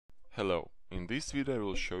Hello, in this video I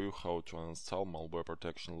will show you how to uninstall Malware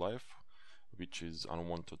Protection Live, which is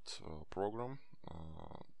unwanted program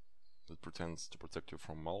that pretends to protect you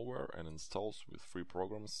from malware and installs with free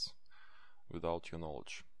programs without your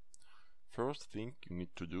knowledge. First thing you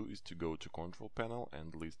need to do is to go to Control Panel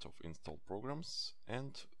and list of installed programs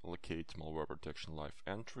and locate Malware Protection Live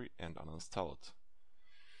entry and uninstall it.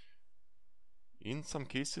 In some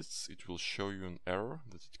cases it will show you an error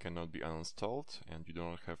that it cannot be uninstalled and you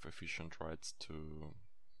don't have efficient rights to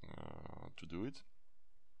do it.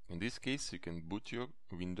 In this case you can boot your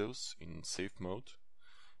Windows in safe mode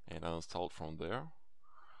and uninstall it from there.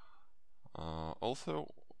 Also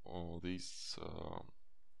this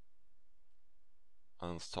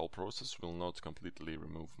uninstall process will not completely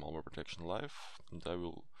remove Malware Protection Live, and I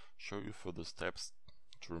will show you further steps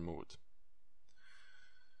to remove it.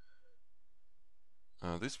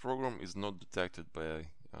 This program is not detected by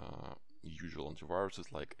usual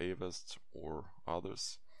antiviruses like Avast or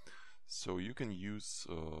others, so you can use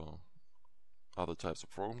other types of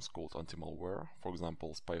programs called anti-malware. For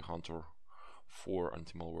example, Spy Hunter 4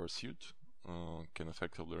 anti-malware suite can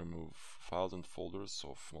effectively remove files and folders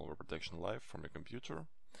of Malware Protection Live from your computer.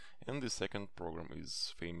 And the second program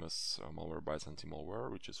is famous Malwarebytes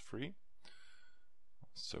anti-malware, which is free.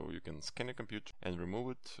 So you can scan your computer and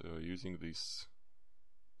remove it using these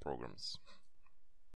programs.